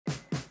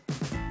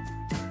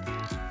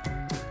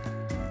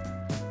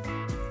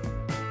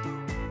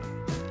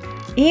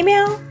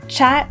Email,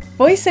 chat,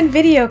 voice and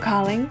video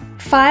calling,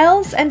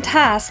 files, and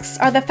tasks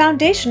are the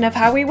foundation of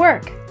how we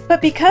work.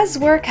 But because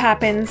work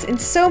happens in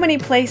so many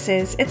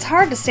places, it's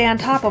hard to stay on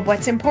top of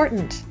what's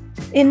important.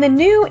 In the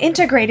new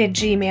integrated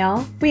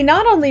Gmail, we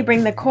not only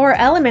bring the core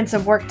elements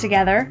of work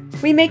together,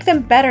 we make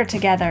them better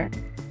together.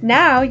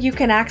 Now you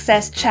can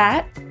access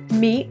chat,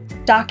 meet,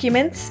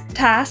 documents,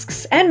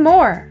 tasks, and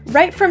more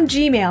right from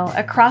Gmail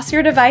across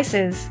your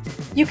devices.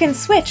 You can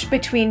switch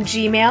between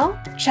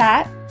Gmail,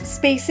 chat,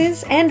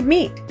 Spaces, and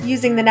Meet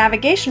using the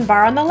navigation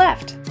bar on the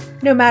left.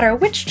 No matter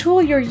which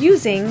tool you're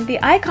using, the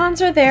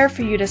icons are there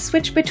for you to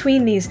switch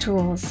between these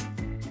tools.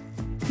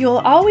 You'll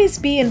always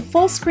be in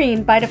full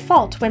screen by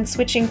default when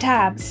switching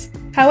tabs.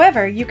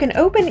 However, you can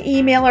open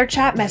email or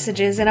chat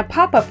messages in a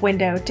pop-up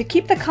window to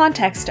keep the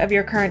context of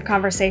your current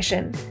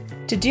conversation.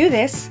 To do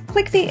this,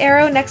 click the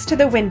arrow next to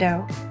the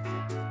window.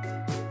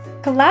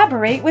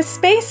 Collaborate with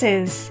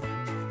Spaces.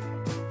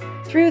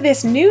 Through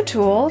this new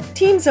tool,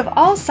 teams of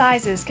all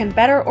sizes can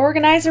better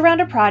organize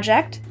around a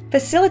project,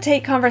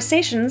 facilitate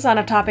conversations on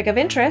a topic of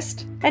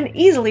interest, and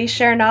easily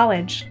share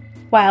knowledge.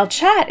 While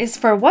chat is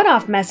for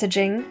one-off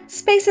messaging,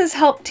 Spaces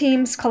help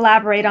teams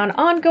collaborate on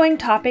ongoing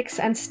topics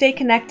and stay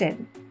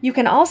connected. You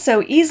can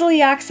also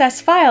easily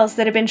access files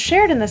that have been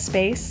shared in the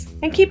space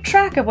and keep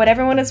track of what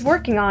everyone is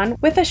working on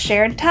with a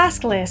shared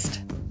task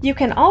list. You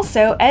can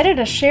also edit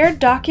a shared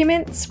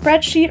document,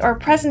 spreadsheet, or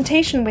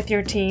presentation with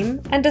your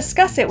team and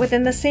discuss it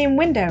within the same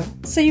window,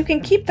 so you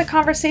can keep the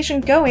conversation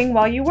going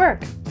while you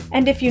work.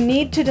 And if you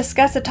need to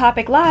discuss a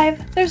topic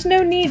live, there's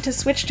no need to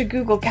switch to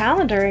Google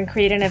Calendar and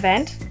create an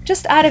event.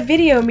 Just add a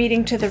video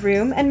meeting to the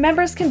room and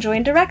members can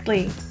join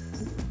directly.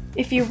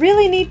 If you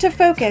really need to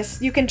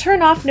focus, you can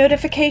turn off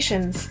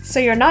notifications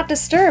so you're not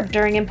disturbed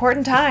during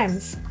important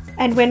times.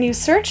 And when you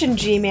search in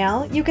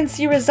Gmail, you can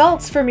see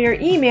results from your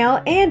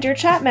email and your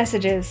chat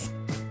messages.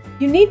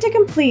 You need to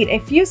complete a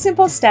few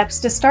simple steps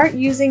to start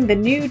using the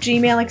new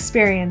Gmail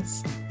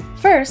experience.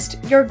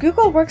 First, your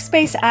Google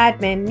Workspace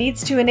admin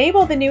needs to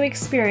enable the new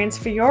experience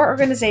for your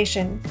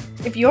organization.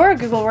 If you're a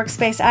Google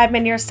Workspace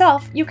admin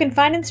yourself, you can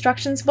find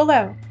instructions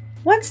below.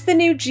 Once the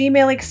new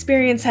Gmail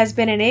experience has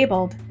been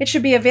enabled, it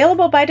should be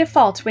available by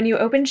default when you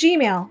open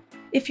Gmail.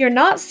 If you're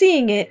not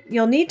seeing it,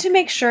 you'll need to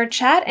make sure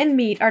Chat and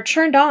Meet are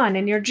turned on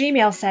in your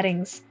Gmail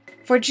settings.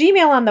 For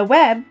Gmail on the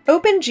web,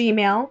 open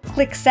Gmail,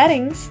 click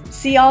Settings,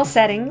 see All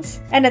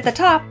Settings, and at the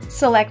top,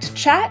 select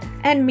Chat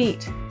and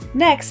Meet.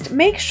 Next,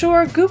 make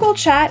sure Google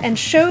Chat and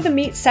Show the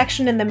Meet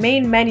section in the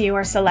main menu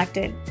are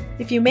selected.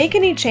 If you make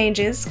any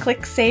changes,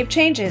 click Save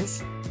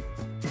Changes.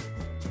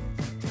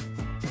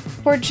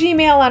 For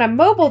Gmail on a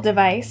mobile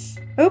device,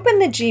 open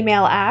the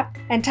Gmail app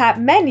and tap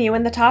Menu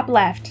in the top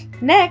left.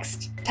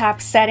 Next,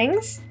 tap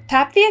Settings,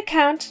 tap the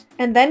account,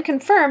 and then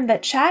confirm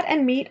that Chat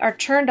and Meet are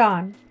turned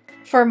on.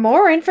 For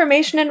more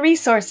information and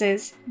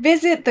resources,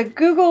 visit the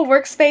Google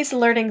Workspace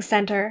Learning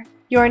Center.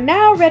 You're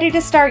now ready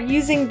to start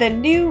using the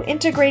new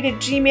integrated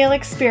Gmail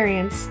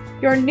experience,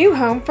 your new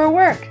home for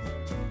work.